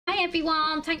Hi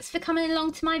everyone, thanks for coming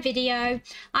along to my video.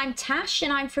 I'm Tash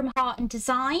and I'm from Heart and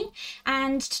Design,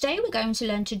 and today we're going to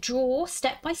learn to draw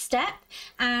step by step,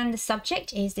 and the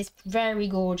subject is this very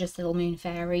gorgeous little moon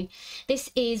fairy. This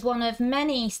is one of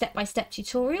many step-by-step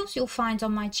tutorials you'll find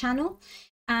on my channel,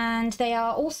 and they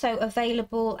are also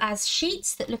available as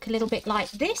sheets that look a little bit like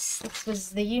this. This was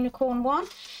the unicorn one,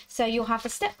 so you'll have the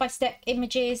step-by-step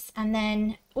images and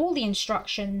then all the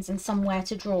instructions and somewhere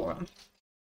to draw on.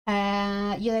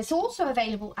 Yeah, it's also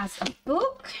available as a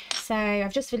book, so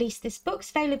I've just released this book.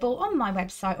 It's available on my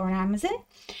website or on Amazon.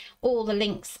 All the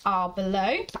links are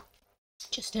below.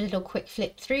 Just a little quick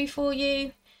flip through for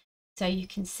you so you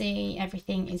can see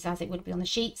everything is as it would be on the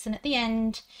sheets, and at the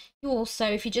end you also,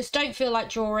 if you just don't feel like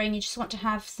drawing, you just want to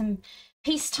have some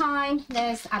peace time,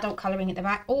 there's adult colouring at the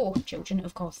back, or children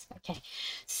of course. Okay,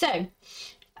 so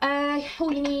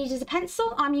all you need is a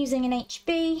pencil. I'm using an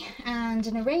HB and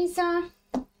an eraser.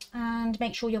 And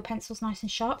make sure your pencil's nice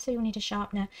and sharp, so you'll need a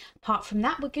sharpener. Apart from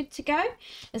that, we're good to go,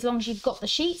 as long as you've got the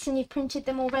sheets and you've printed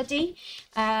them already,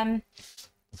 and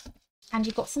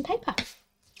you've got some paper.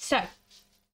 So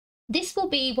this will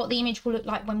be what the image will look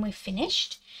like when we're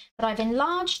finished, but I've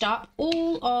enlarged up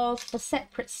all of the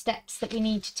separate steps that we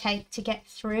need to take to get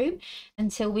through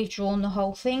until we've drawn the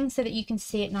whole thing, so that you can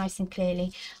see it nice and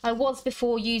clearly. I was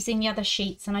before using the other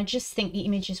sheets, and I just think the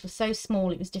images were so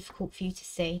small it was difficult for you to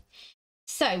see.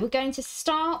 So we're going to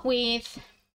start with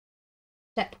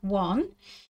step 1,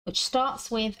 which starts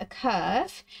with a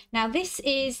curve. Now this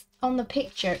is, on the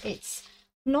picture, it's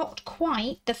not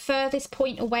quite the furthest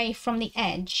point away from the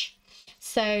edge.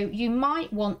 So you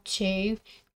might want to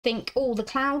think, oh, the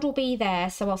cloud will be there,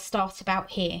 so I'll start about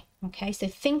here. Okay, so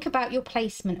think about your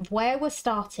placement of where we're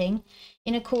starting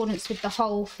in accordance with the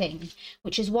whole thing,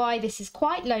 which is why this is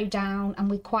quite low down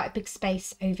and with quite a big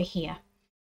space over here.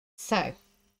 So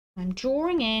I'm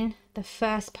drawing in the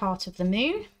first part of the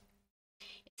moon.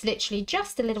 It's literally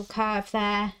just a little curve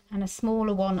there and a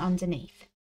smaller one underneath.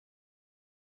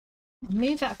 I'll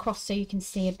move that across so you can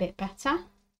see a bit better.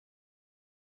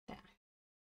 There.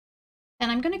 Then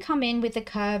I'm going to come in with the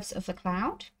curves of the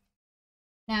cloud.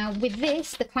 Now with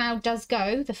this, the cloud does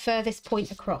go the furthest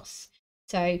point across.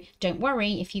 So don't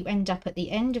worry if you end up at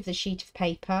the end of the sheet of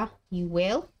paper, you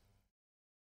will.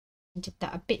 I did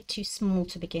that a bit too small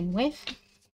to begin with.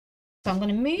 So I'm going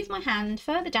to move my hand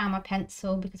further down my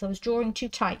pencil because I was drawing too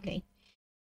tightly.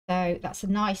 So that's a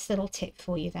nice little tip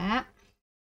for you there.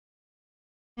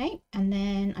 Okay, and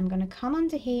then I'm going to come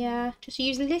under here. Just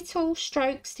use little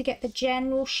strokes to get the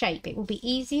general shape. It will be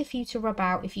easier for you to rub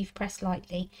out if you've pressed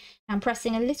lightly. I'm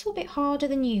pressing a little bit harder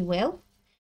than you will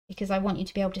because I want you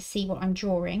to be able to see what I'm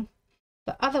drawing.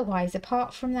 But otherwise,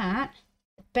 apart from that,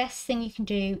 the best thing you can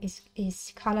do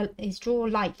is draw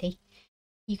lightly.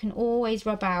 You can always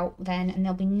rub out then, and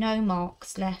there'll be no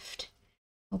marks left.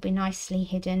 They'll be nicely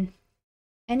hidden.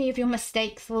 Any of your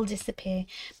mistakes will disappear.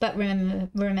 But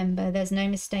remember, there's no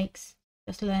mistakes,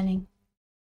 just learning.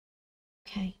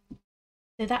 Okay,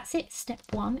 so that's it. Step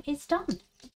 1 is done.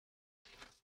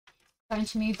 Going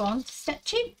to move on to step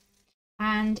 2.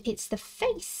 And it's the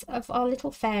face of our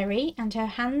little fairy and her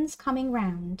hands coming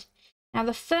round. Now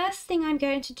the first thing I'm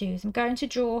going to do is I'm going to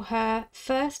draw her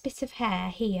first bit of hair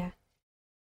here.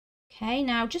 Okay,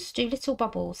 now just do little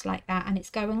bubbles like that, and it's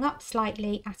going up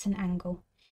slightly at an angle.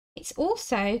 It's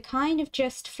also kind of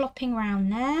just flopping around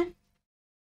there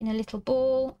in a little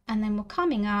ball, and then we're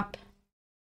coming up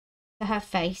to her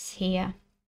face here.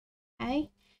 Okay,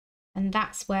 and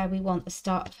that's where we want the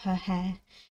start of her hair.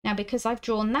 Now because I've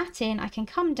drawn that in, I can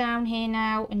come down here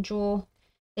now and draw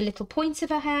the little point of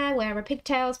her hair where her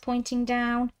pigtail's pointing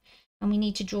down, and we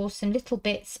need to draw some little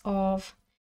bits of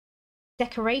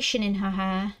decoration in her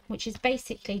hair, which is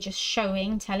basically just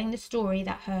telling the story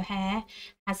that her hair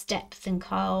has depth and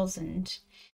curls and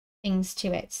things to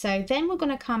it. So then we're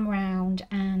going to come around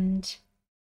and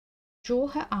draw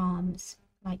her arms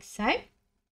like so,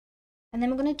 and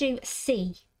then we're going to do a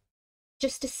C,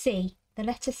 just a C, the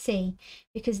letter C,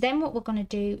 because then what we're going to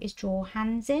do is draw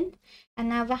hands in, and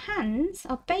now the hands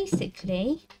are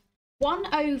basically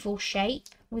one oval shape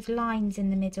with lines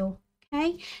in the middle.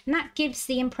 Okay, and that gives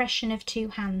the impression of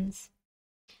 2 hands.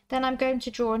 Then I'm going to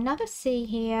draw another C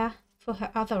here for her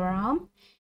other arm,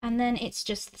 and then it's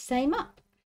just the same up.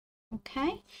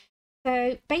 Okay,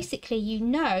 so basically you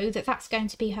know that that's going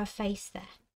to be her face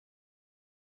there.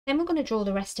 Then we're going to draw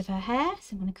the rest of her hair,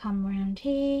 so I'm going to come around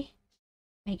here,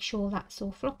 make sure that's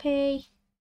all floppy,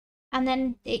 and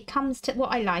then it comes to,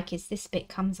 what I like is this bit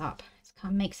comes up. It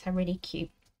kind of makes her really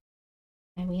cute.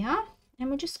 There we are. And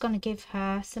we're just going to give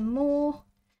her some more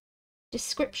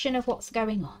description of what's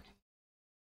going on.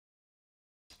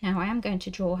 Now I am going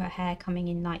to draw her hair coming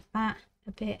in like that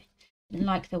a bit,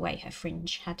 like the way her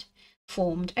fringe had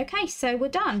formed. Okay, so we're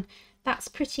done. That's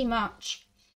pretty much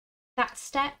that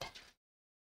step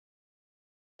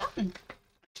done.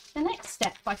 The next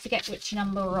step, I forget which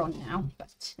number we're on now,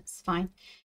 but it's fine.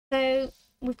 So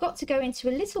we've got to go into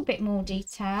a little bit more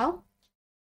detail.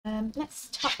 Let's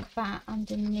tuck that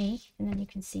underneath and then you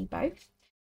can see both.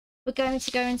 We're going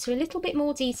to go into a little bit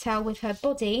more detail with her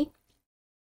body,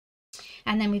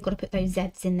 and then we've got to put those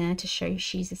Z's in there to show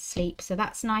she's asleep. So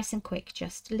that's nice and quick,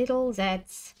 just little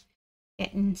Z's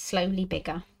getting slowly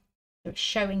bigger. So it's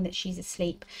showing that she's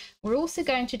asleep. We're also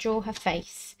going to draw her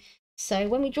face. So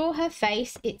when we draw her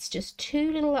face, it's just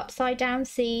 2 little upside down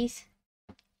C's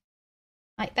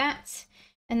like that,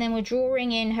 and then we're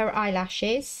drawing in her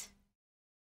eyelashes.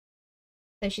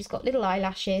 So she's got little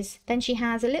eyelashes, then she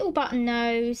has a little button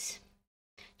nose,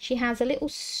 she has a little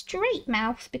straight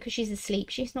mouth because she's asleep,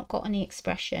 she's not got any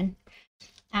expression,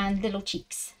 and little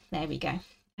cheeks. There we go.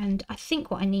 And I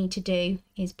think what I need to do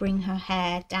is bring her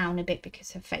hair down a bit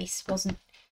because her face wasn't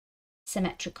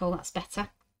symmetrical. That's better.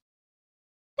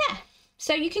 There.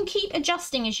 So you can keep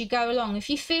adjusting as you go along.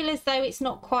 If you feel as though it's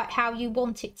not quite how you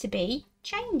want it to be,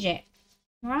 change it.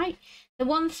 Right? The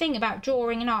one thing about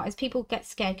drawing and art is people get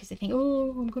scared because they think,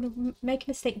 oh, I'm going to make a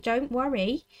mistake. Don't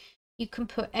worry. You can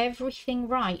put everything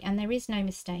right and there is no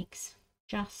mistakes.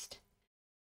 Just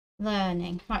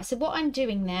learning. Right, so what I'm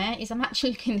doing there is I'm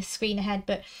actually looking at the screen ahead,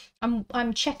 but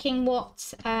I'm checking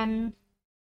what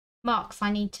marks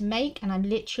I need to make, and I'm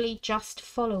literally just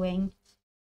following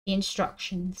the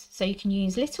instructions. So you can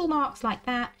use little marks like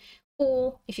that,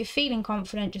 or if you're feeling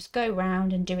confident, just go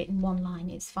round and do it in one line.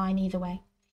 It's fine either way.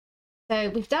 So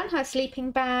we've done her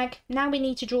sleeping bag. Now we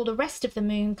need to draw the rest of the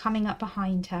moon coming up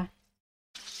behind her.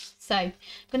 So I'm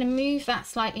going to move that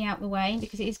slightly out the way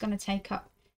because it is going to take up,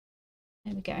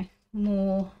 there we go,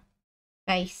 more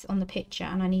space on the picture,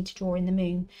 and I need to draw in the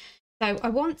moon. So I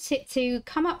want it to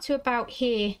come up to about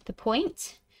here, the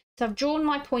point. So I've drawn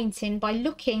my point in by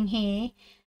looking here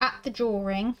at the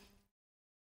drawing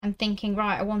and thinking,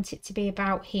 right, I want it to be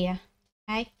about here.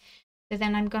 Okay, so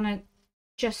then I'm going to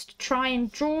just try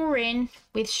and draw in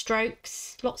with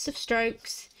strokes, lots of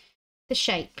strokes, the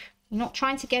shape. You're not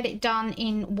trying to get it done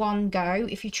in one go.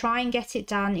 If you try and get it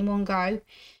done in one go,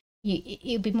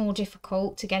 it'll be more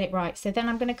difficult to get it right. So then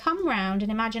I'm going to come round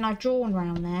and imagine I've drawn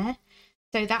round there.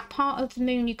 So that part of the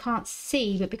moon you can't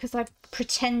see, but because I've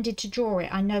pretended to draw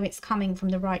it, I know it's coming from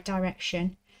the right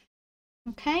direction.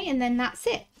 Okay, and then that's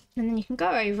it. And then you can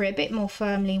go over it a bit more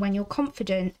firmly when you're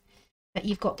confident that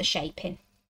you've got the shape in.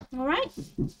 All right,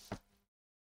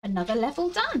 another level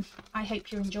done. I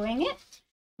hope you're enjoying it.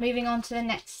 Moving on to the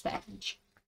next stage.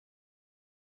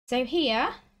 So here,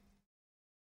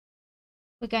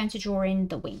 we're going to draw in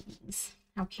the wings.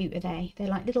 How cute are they? They're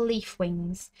like little leaf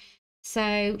wings.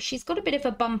 So she's got a bit of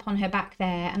a bump on her back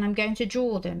there, and I'm going to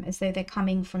draw them as though they're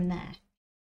coming from there.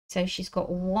 So she's got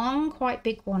one quite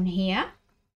big one here,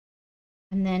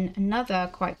 and then another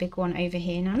quite big one over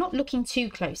here. Now I'm not looking too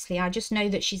closely, I just know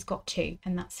that she's got two,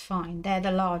 and that's fine. They're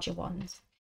the larger ones.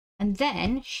 And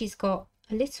then she's got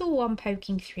a little one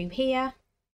poking through here,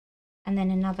 and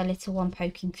then another little one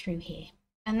poking through here.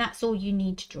 And that's all you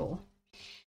need to draw.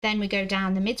 Then we go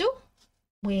down the middle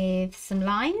with some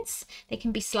lines. They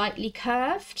can be slightly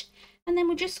curved, and then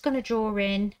we're just going to draw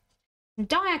in some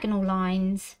diagonal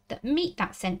lines that meet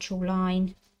that central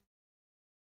line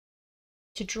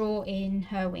to draw in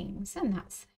her wings, and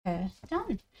that's her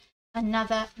done.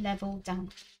 Another level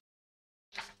done.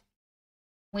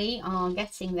 We are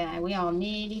getting there. We are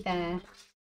nearly there.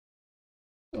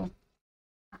 Oh,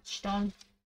 matched on.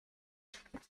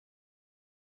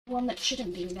 One that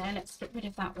shouldn't be there. Let's get rid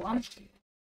of that one.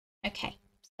 Okay,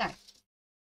 so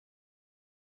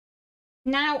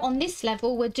now on this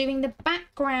level we're doing the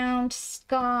background,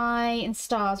 sky and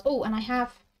stars. Oh, and I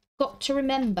have got to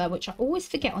remember, which I always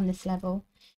forget on this level,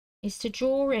 is to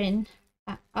draw in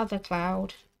that other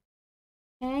cloud.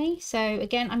 Okay, so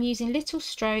again I'm using little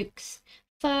strokes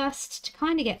first to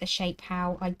kind of get the shape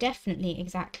how I definitely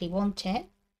exactly want it.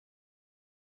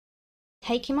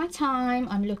 Taking my time,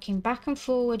 I'm looking back and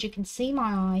forward. You can see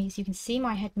my eyes, you can see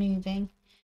my head moving,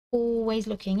 always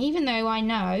looking, even though I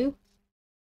know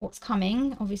what's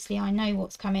coming. Obviously I know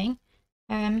what's coming.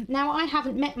 Now I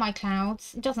haven't met my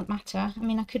clouds, it doesn't matter. I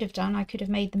mean, I could have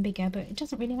made them bigger, but it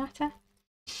doesn't really matter.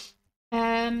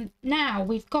 Now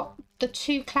we've got the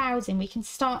two clouds in, we can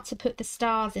start to put the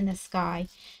stars in the sky.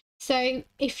 So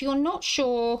if you're not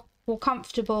sure or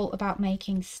comfortable about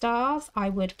making stars, I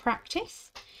would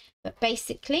practice. But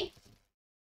basically,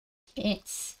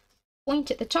 it's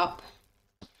point at the top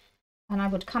And I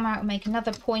would come out and make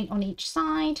another point on each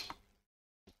side,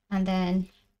 and then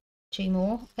 2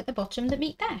 more at the bottom that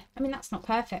meet there. I mean, that's not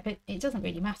perfect, but it doesn't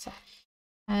really matter.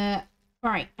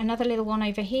 Right, another little one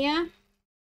over here.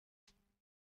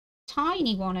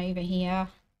 Tiny one over here.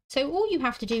 So all you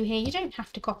have to do here, you don't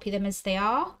have to copy them as they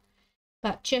are,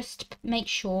 but just make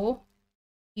sure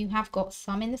you have got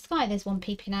some in the sky. There's one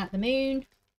peeping out the moon.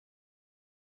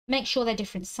 Make sure they're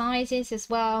different sizes as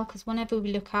well, because whenever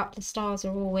we look up, the stars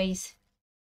are always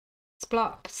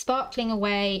sparkling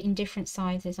away in different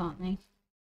sizes, aren't they?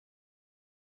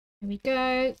 There we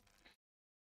go.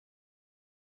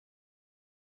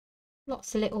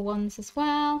 Lots of little ones as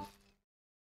well.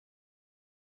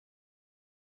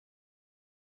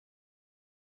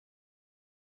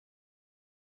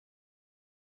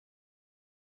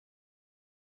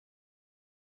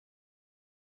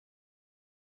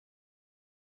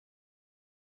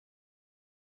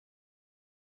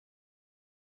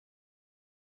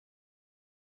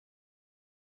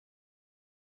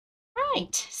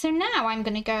 Right, so now I'm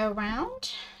going to go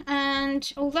around,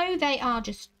 and although they are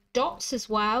just dots as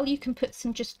well, you can put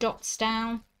some just dots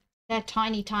down. They're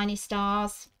tiny, tiny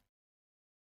stars.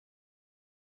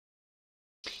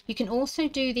 You can also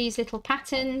do these little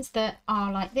patterns that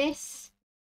are like this.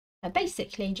 They're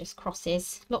basically just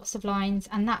crosses, lots of lines,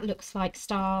 and that looks like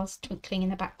stars twinkling in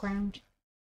the background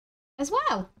as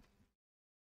well.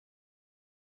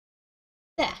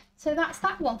 There, so that's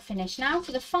that one finished. Now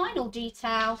for the final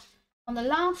detail. On the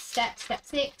last step, step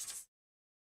 6,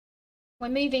 we're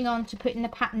moving on to putting the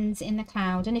patterns in the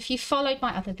cloud. And if you followed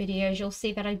my other videos, you'll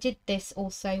see that I did this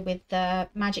also with the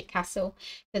magic castle,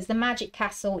 because the magic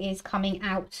castle is coming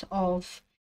out of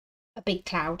a big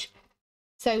cloud.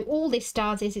 So all this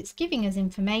does is it's giving us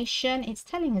information, it's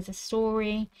telling us a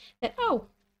story that, oh,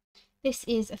 this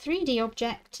is a 3D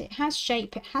object, it has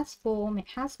shape, it has form, it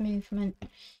has movement.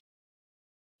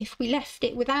 If we left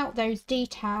it without those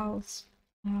details,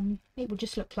 it will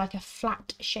just look like a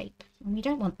flat shape, and we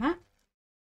don't want that.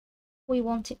 We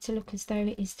want it to look as though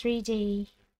it is 3D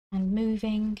and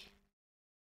moving.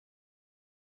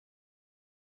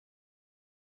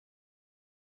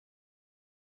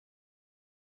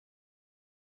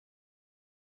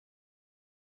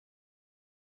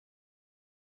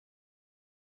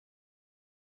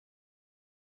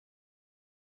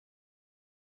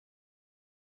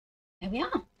 There we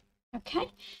are.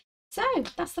 Okay. So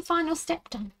that's the final step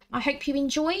done. I hope you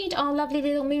enjoyed our lovely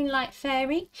little moonlight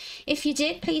fairy. If you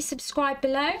did, please subscribe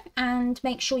below and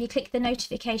make sure you click the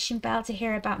notification bell to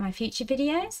hear about my future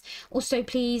videos. Also,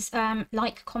 please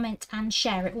like, comment and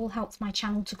share. It all helps my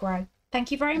channel to grow. Thank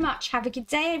you very much. Have a good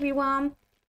day, everyone.